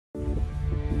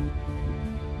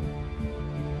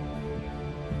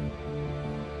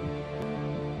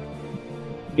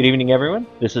Good evening, everyone.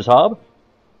 This is Hob,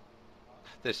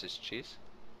 This is Cheese.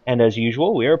 and as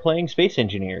usual, we are playing Space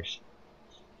Engineers.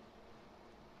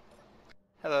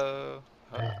 Hello.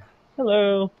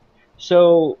 Hello.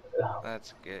 So,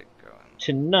 Let's get going.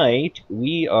 tonight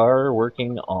we are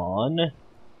working on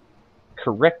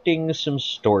correcting some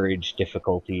storage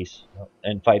difficulties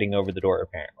and fighting over the door,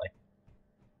 apparently.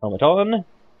 Helmet on,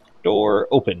 door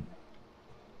open.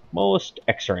 Most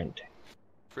excellent.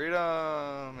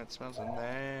 Freedom! It smells in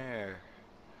there.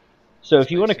 So, if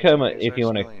you want Space to come, engineers are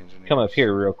smelly come up engineers.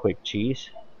 here real quick, Cheese.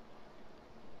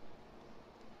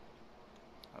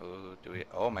 Oh, do we?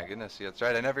 Oh my goodness, yeah, that's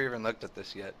right. I never even looked at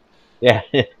this yet. Yeah,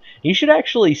 you should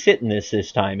actually sit in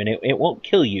this time, and it won't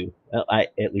kill you.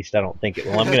 At least I don't think it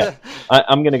will.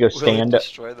 I'm gonna go Will it stand.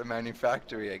 destroy the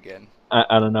manufactory again?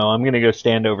 I don't know. I'm gonna go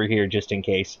stand over here just in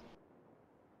case.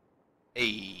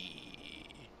 Hey.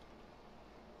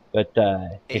 But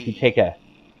if you take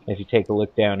a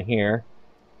look down here,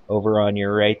 over on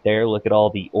your right there, look at all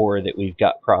the ore that we've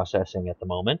got processing at the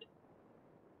moment.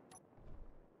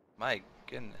 My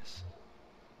goodness.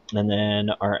 And then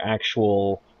our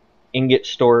actual ingot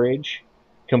storage.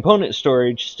 Component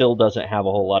storage still doesn't have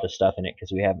a whole lot of stuff in it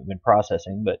because we haven't been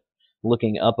processing, but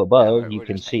looking up above, Yeah, you we're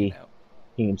can just hanging see out.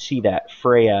 that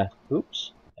Freya.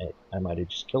 Oops, I might have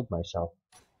just killed myself.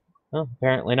 Oh,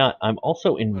 apparently not. I'm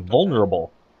also What the hell?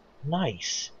 invulnerable.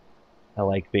 Nice. I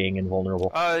like being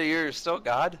invulnerable. Oh, you're still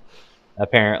God?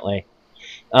 Apparently.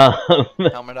 Um,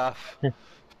 Helmet off.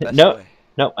 Best no, way.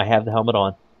 no, I have the helmet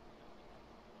on.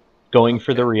 Going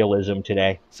for the Okay. realism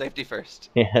today. Safety first.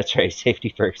 Yeah, that's right.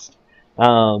 Safety first.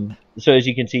 So as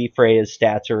you can see, Freya's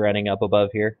stats are running up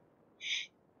above here,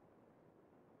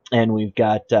 and we've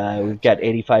got That's right.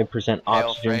 85%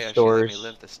 Hail oxygen Freya, she let me stores.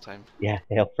 live this time. Yeah,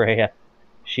 hail Freya.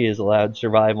 She has allowed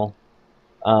survival.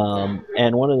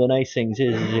 And one of the nice things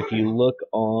is if you look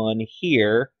on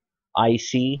here, I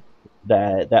see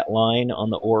that line on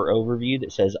the ore overview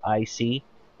that says IC.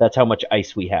 That's how much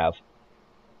ice we have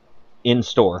in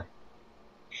store.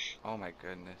 Oh my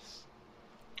goodness.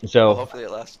 Well, So hopefully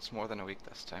it lasts more than a week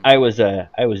this time. I was a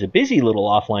busy little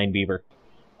offline beaver.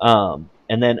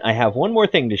 And then I have one more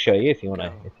thing to show you if you Go.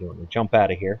 wanna jump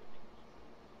out of here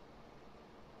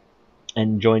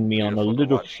and join me on a Beautiful to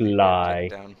little watch the ore tick fly.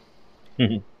 down.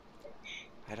 I'm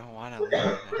I don't want to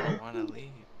leave. I don't want to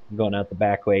leave. going out the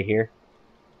back way here.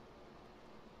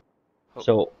 Oh,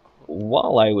 So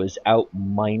while I was out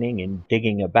mining and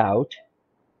digging about,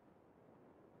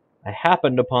 I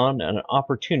happened upon an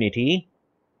opportunity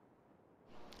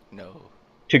no.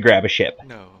 to grab a ship,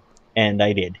 No. and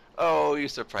I did. Oh, you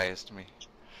surprised me.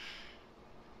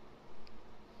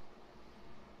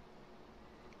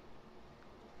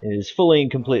 It is fully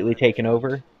and What completely have you taken found?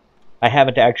 over. I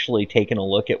haven't actually taken a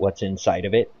look at what's inside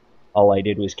of it. All I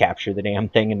did was capture the damn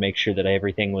thing and make sure that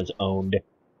everything was owned.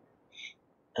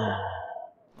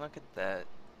 Look at that.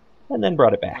 And then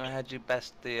brought it back. How'd you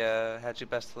best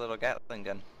the little Gatling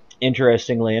gun?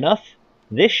 Interestingly enough,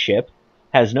 this ship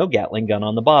has no Gatling gun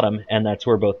on the bottom, and that's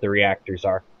where both the reactors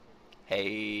are.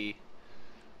 Hey.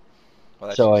 Well,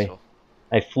 that's So useful.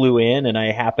 I flew in and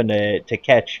I happened to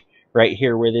catch right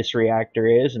here where this reactor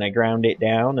is, and I ground it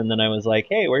down, and then I was like,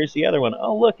 hey, where's the other one?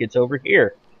 Oh, look, it's over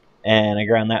here. And I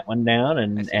ground that one down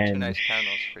I see two and nice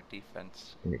panels for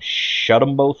defense. shut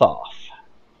them both off.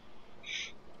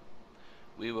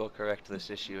 We will correct this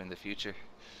issue in the future.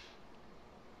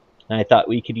 And I thought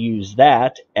we could use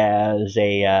that as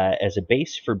a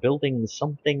base for building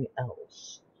something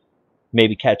else.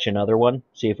 Maybe catch another one,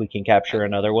 see if we can capture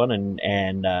another one,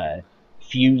 and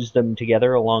fuse them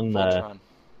together along the. Voltron.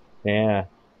 Yeah.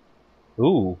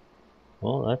 Ooh.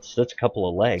 Well, that's a couple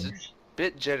of It's a legs.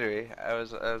 bit jittery. I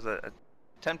was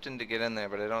attempting to get in there,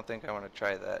 but I don't think I want to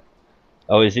try that.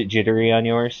 Oh, is it jittery on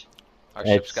yours? Our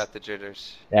ship's It's got the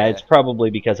jitters. it's Yeah. probably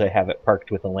because I have it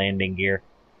parked with a landing gear.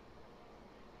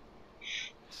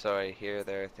 So I hear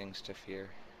there are things to fear.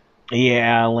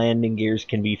 Yeah, landing gears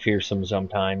can be fearsome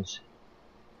sometimes.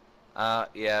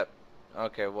 Yeah.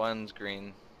 Okay, one's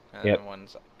green Yep. and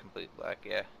one's complete black.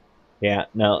 Yeah. Yeah.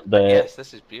 No, But the yes,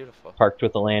 this is beautiful. parked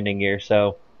with a landing gear.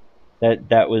 So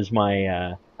that was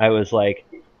my. I was like,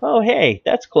 oh hey,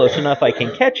 that's close enough. I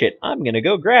can catch it. I'm gonna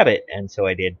go grab it, and so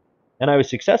I did, and I was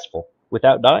successful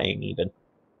without dying even.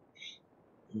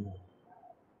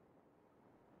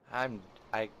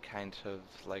 I kind of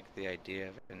like the idea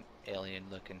of an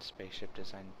alien-looking spaceship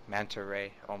design, manta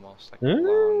ray, almost like a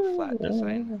long, flat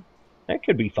design. That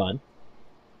could be fun.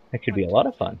 That could What be a do you lot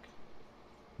of think? fun.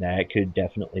 That could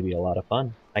definitely be a lot of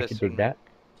fun. I could This would dig make that.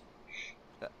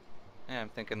 that. Yeah, I'm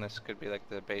thinking this could be like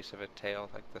the base of a tail,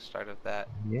 like the start of that.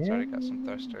 It's Yeah. already got some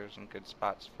thrusters and good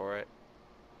spots for it.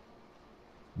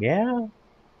 Yeah.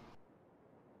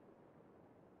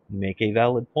 You make a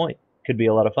valid point. Could be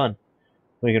a lot of fun.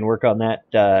 We can work on that.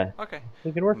 Okay.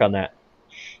 We can work on that.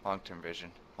 Long-term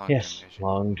vision. Long-term Yes, vision.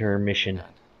 long-term Moving mission. on.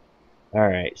 All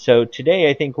right. So today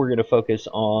I think we're going to focus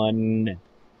on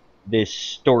this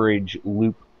storage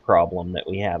loop problem that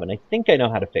we have, and I think I know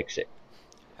how to fix it.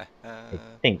 I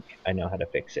think I know how to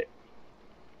fix it.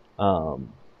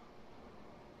 And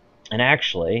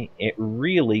actually, it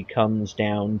really comes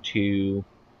down to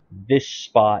this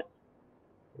spot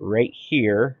right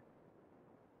here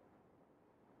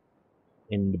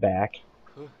in the back.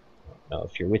 Whew. I don't know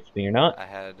if you're with me or not. I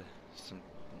had some,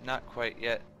 not quite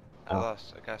yet. Oh,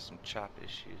 I got some chop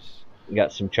issues, you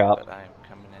got some chop. but I am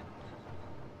coming in.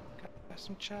 Got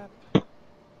some chop.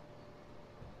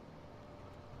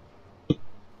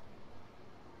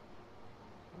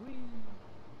 Whee.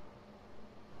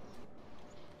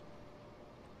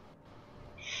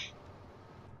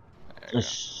 There we go. Looking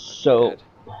So good.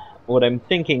 what I'm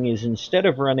thinking is instead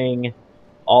of running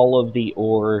all of the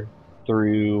ore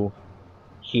through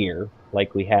here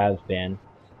like we have been,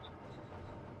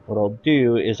 what I'll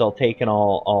do is I'll take and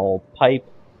I'll pipe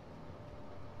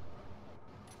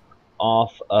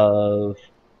off of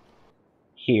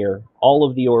here. All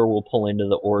of the ore will pull into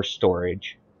the ore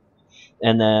storage,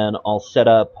 and then I'll set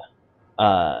up.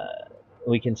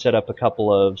 We can set up a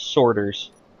couple of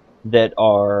sorters that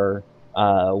are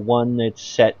one that's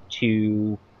set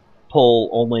to pull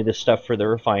only the stuff for the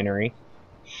refinery,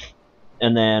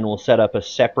 and then we'll set up a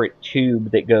separate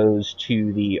tube that goes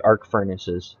to the arc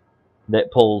furnaces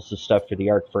that pulls the stuff for the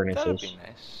arc That'd be furnaces.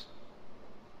 nice.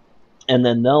 And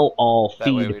then they'll all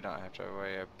That way feed. we don't have to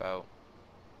worry about.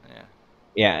 Yeah.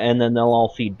 Yeah, and then they'll all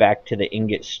feed back to the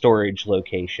ingot storage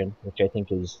location, which I think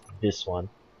is this one,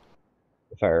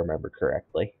 if I remember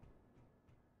correctly.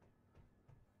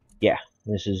 Yeah,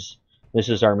 this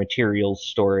is our materials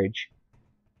storage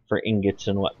for ingots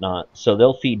and whatnot. So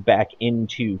they'll feed back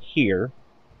into here,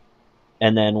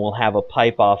 and then we'll have a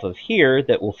pipe off of here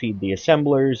that will feed the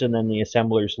assemblers, and then the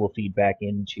assemblers will feed back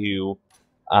into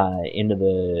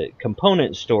the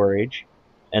component storage,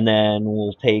 and then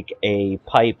we'll take a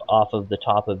pipe off of the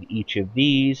top of each of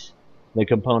these, the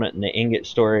component and the ingot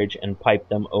storage, and pipe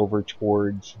them over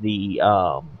towards the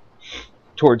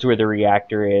towards where the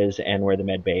reactor is and where the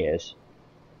med bay is.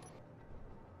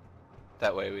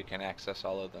 That way we can access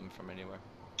all of them from anywhere.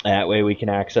 That way we can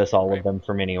access all Right. of them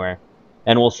from anywhere.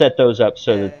 And we'll set those up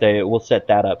so Yay. that we'll set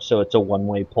that up so it's a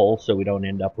one-way pull, so we don't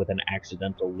end up with an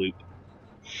accidental loop.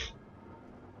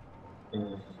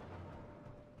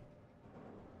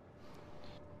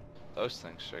 Those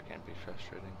things sure can be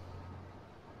frustrating.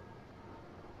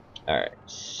 Alright,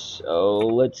 so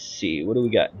let's see. What do we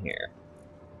got in here?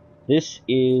 This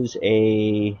is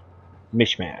a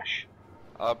mishmash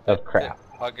of crap.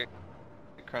 I'll get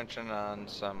crunching on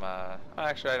some,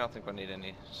 actually I don't think we'll need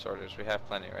any sorters. We have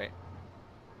plenty, right?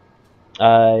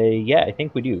 Yeah, I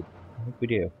think we do.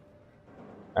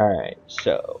 Alright,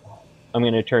 so I'm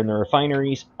going to turn the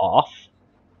refineries off.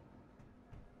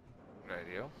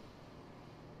 Radio.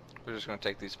 We're just going to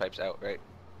take these pipes out, right?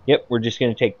 Yep, we're just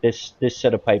going to take this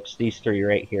set of pipes, these three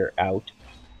right here, out.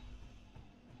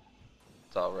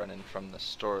 It's all running from the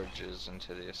storages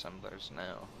into the assemblers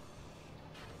now.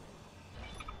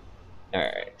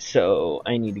 Alright, so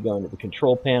I need to go into the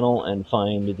control panel and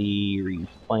find the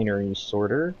refinery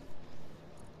sorter.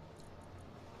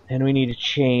 And we need to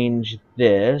change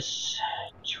this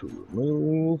to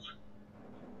remove.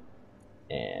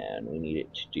 And we need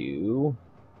it to do...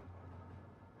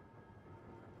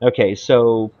 Okay,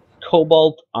 so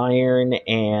cobalt, iron,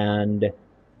 and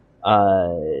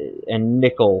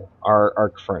nickel are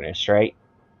arc furnace, right?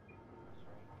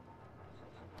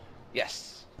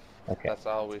 Yes. Okay. That's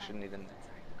all we should need in there.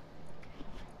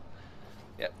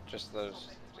 Yep, just those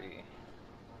three.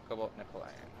 Cobalt, nickel,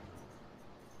 iron.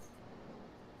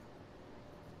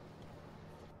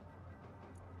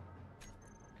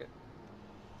 Get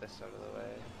this out of the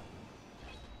way.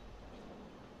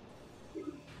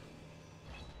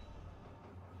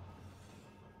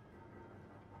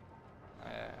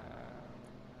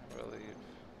 I believe.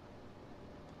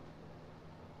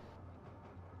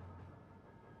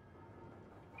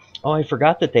 Oh, I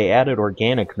forgot that they added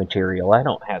organic material. I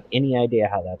don't have any idea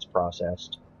how that's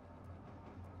processed.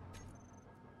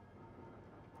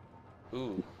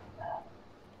 Ooh.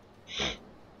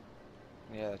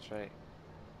 Yeah, that's right.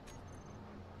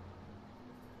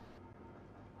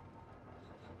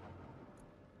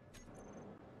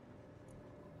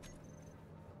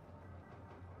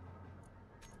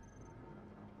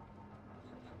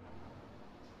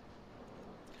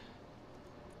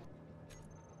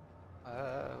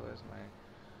 Where's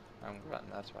my... I'm grunting,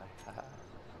 that's why.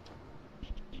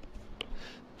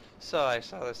 So I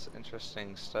saw this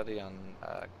interesting study on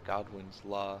Godwin's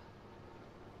law.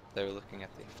 They were looking at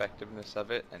the effectiveness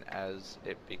of it, and as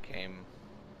it became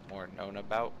more known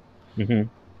about, Mm-hmm.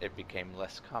 it became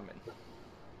less common.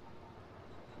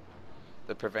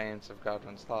 The prevalence of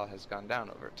Godwin's law has gone down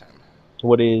over time.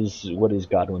 What is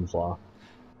Godwin's law?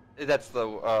 That's the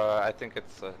I think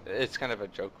it's kind of a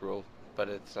joke rule, but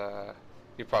it's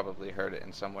you probably heard it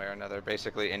in some way or another.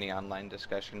 Basically, any online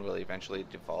discussion will eventually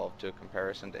devolve to a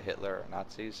comparison to Hitler or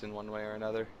Nazis in one way or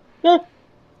another.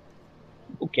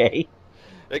 Okay.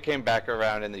 It came back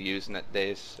around in the Usenet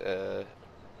days,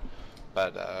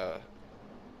 but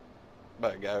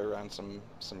I got around some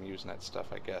Usenet stuff,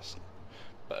 I guess.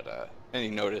 But and he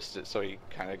noticed it, so he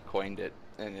kind of coined it,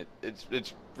 and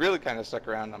it's really kind of stuck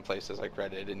around on places like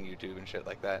Reddit and YouTube and shit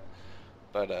like that.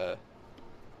 But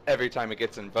every time it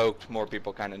gets invoked, more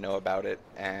people kind of know about it,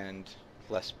 and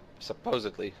less,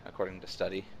 supposedly, according to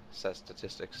study, says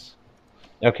statistics.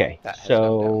 Okay. That has gone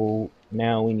So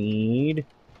now we need.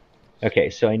 Okay.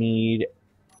 So I need.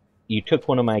 You took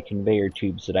one of my conveyor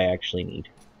tubes that I actually need.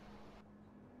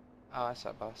 Oh, I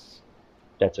saw, boss.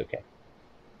 That's okay.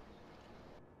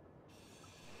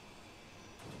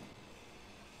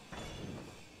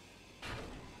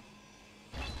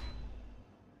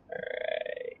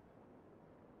 Alright.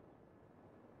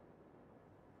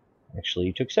 Actually,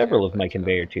 you took several of my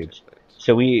conveyor tubes.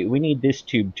 So we need this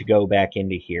tube to go back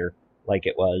into here, like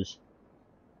it was.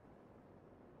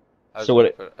 I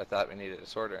thought we needed a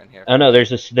sorter in here. Oh no,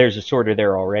 there's a sorter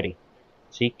there already.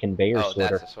 See, conveyor Oh,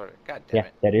 sorter. that's a sorter. God damn it.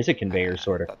 Yeah, that is a conveyor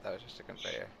sorter. I thought that was just a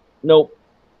conveyor. Nope.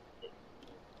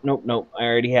 Nope. I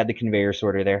already had the conveyor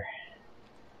sorter there.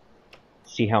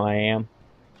 See how I am?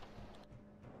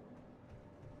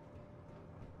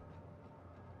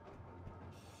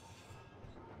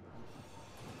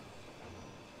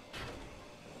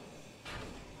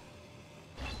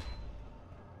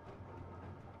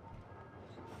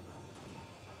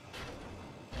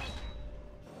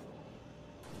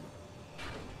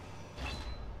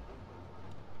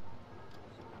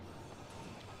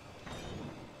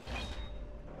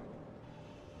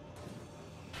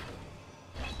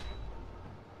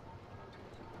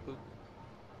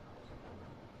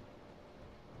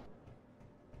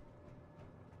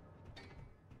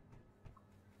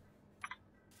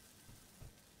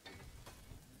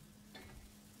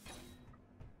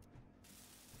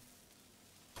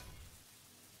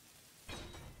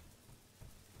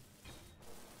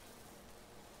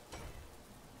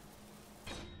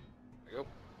 There we go.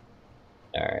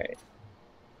 Alright.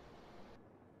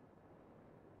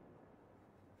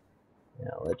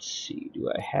 Now let's see,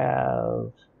 do I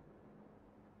have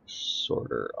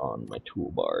sorter on my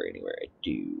toolbar anywhere? I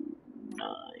do. 9.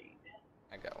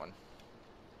 I got one.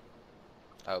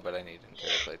 Oh, but I need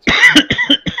interior plates.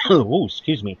 Oh,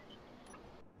 excuse me.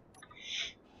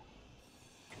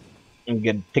 I'm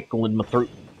getting a tickle in my throat.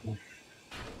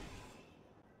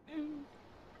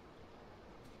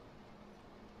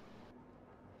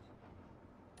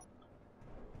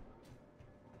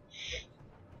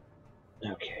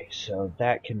 Okay, so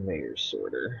that conveyor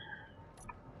sorter.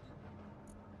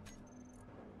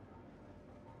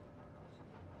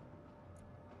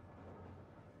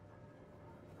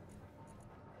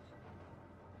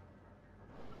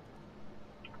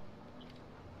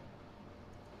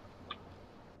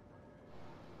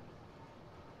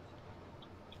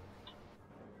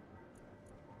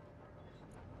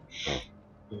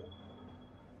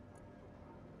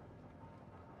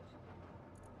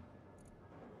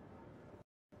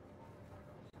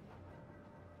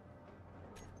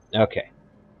 Okay.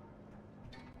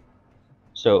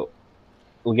 So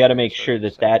we got to make sure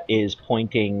that that is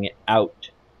pointing out.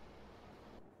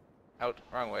 Out,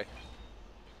 wrong way.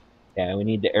 Yeah, we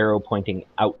need the arrow pointing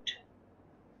out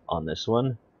on this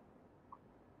one.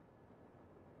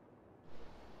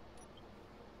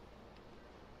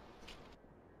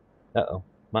 Uh-oh,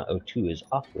 my O2 is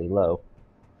awfully low.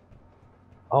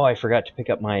 Oh, I forgot to pick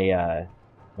up my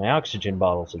my oxygen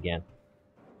bottles again.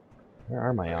 Where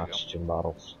are my oxygen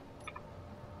bottles?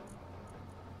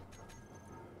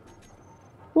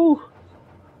 Whew.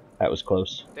 That was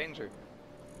close. Danger.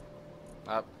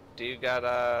 Do you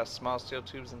got small steel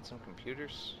tubes and some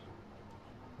computers?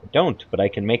 I don't, but I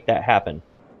can make that happen.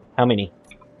 How many?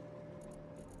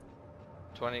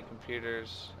 20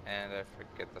 computers, and I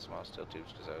forget the small steel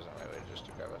tubes because I was on my way just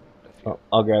to grab a few. Oh,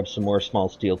 I'll grab some more small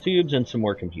steel tubes and some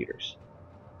more computers.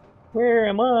 Where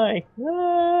am I?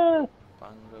 Ah!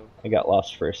 Bongo. I got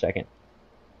lost for a second.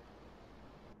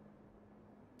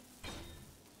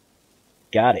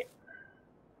 Got it.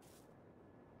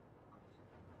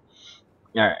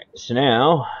 Alright, so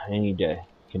now I need to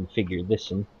configure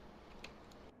this one.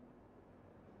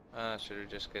 Should we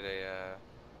just get a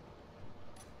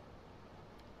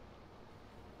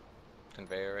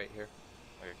conveyor right here?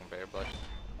 Like a conveyor belt?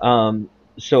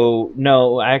 So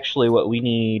no, actually what we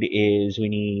need is we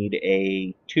need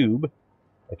a tube,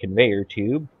 a conveyor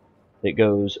tube, that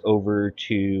goes over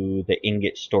to the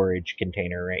ingot storage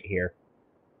container right here.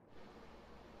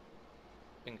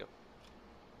 Bingo.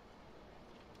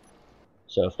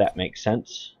 So if that makes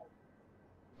sense.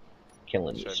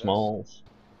 Killing me Sure Smalls.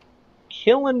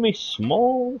 Killing me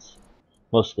Smalls!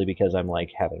 Mostly because I'm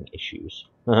like having issues.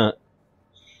 Alright,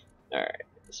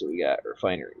 so we got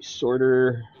refinery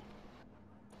sorter.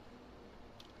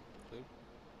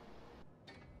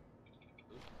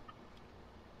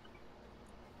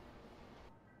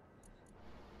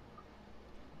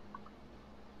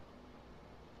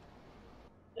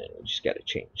 And we just got to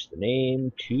change the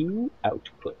name to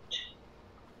output.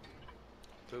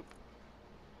 Boop.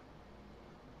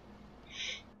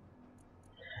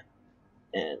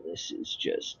 And this is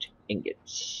just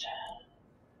ingots.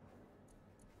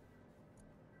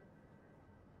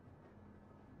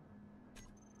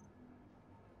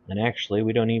 And actually,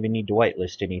 we don't even need to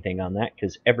whitelist anything on that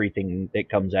because everything that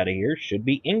comes out of here should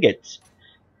be ingots.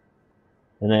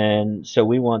 And then, so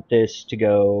we want this to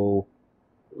go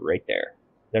right there.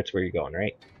 That's where you're going,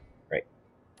 right? Right.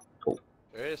 Cool.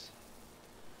 There it is.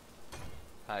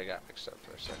 I got mixed up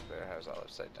for a sec there. I was all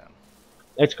upside down.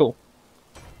 That's cool.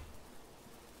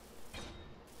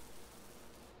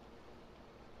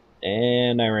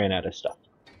 And I ran out of stuff.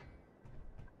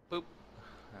 Boop.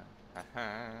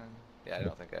 Yeah, I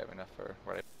don't think I have enough for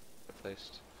what I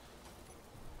placed.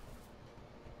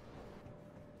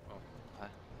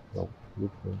 Oh,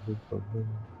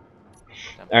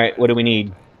 Alright, what do we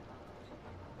need?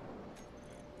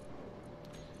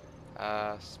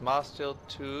 Small steel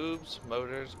tubes,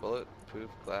 motors, bulletproof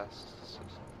glass,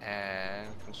 and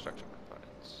construction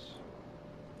components.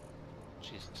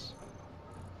 Jesus.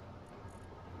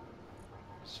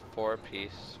 It's 4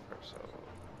 apiece, so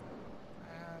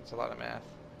that's a lot of math.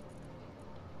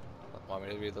 Want me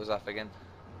to read those off again?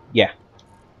 Yeah.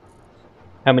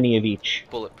 How many of each?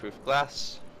 Bulletproof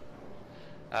glass.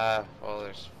 Well,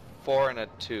 there's 4 in a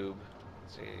tube.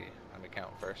 Let's see, let me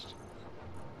count first.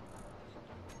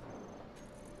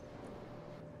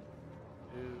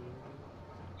 2,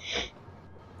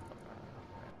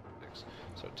 6,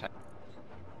 so 10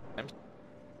 times.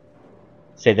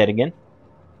 Say that again.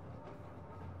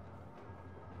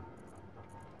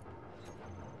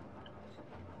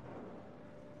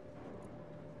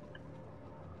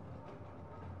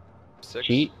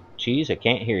 Cheese, I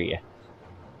can't hear you.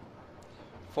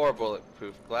 4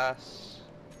 bulletproof glass.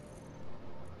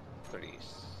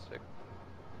 36.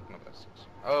 No, that's 6.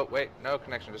 Oh, wait, no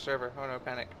connection to server. Oh no,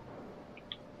 panic.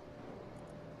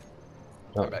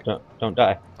 Don't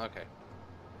die. Okay.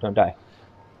 Don't die.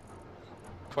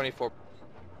 24.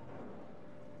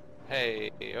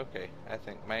 Hey, okay. I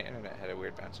think my internet had a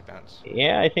weird bouncy bounce.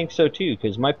 Yeah, I think so too,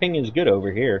 because my ping is good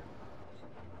over here.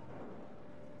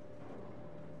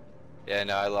 Yeah,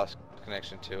 no, I lost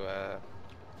connection to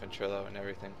Ventrilo and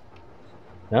everything.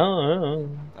 No.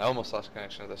 I almost lost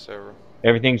connection to the server.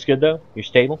 Everything's good though? You're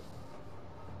stable?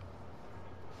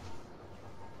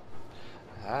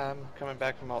 I'm coming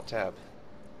back from Alt Tab.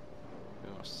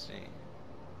 We will see.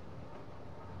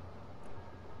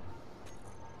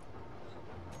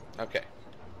 Okay.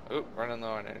 Oop, running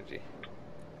low on energy.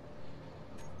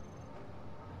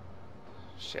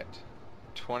 Shit.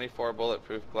 24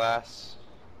 bulletproof glass.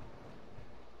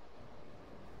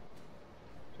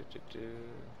 Do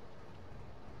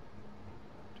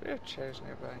we have chairs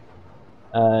nearby?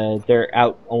 They're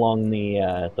out along the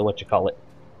whatchamacallit.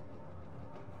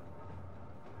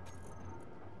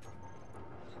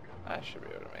 I should be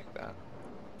able to make that.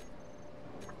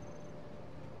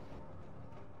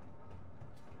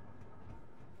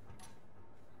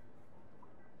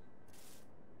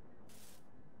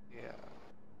 Yeah.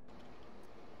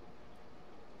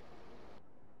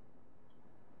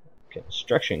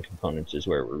 Construction components is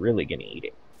where we're really gonna eat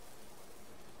it.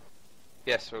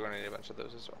 Yes, we're going to need a bunch of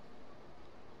those as well.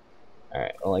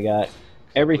 Alright, well I got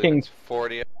everything. It's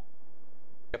 40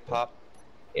 a pop.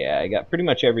 Yeah, I got pretty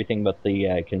much everything but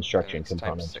the construction It's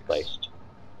components placed.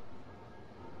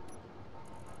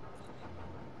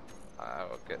 I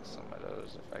will get some of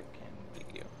those if I can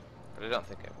beat you. But I don't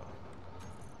think I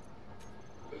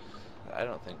will. I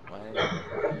don't think my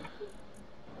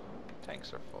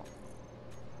tanks are full.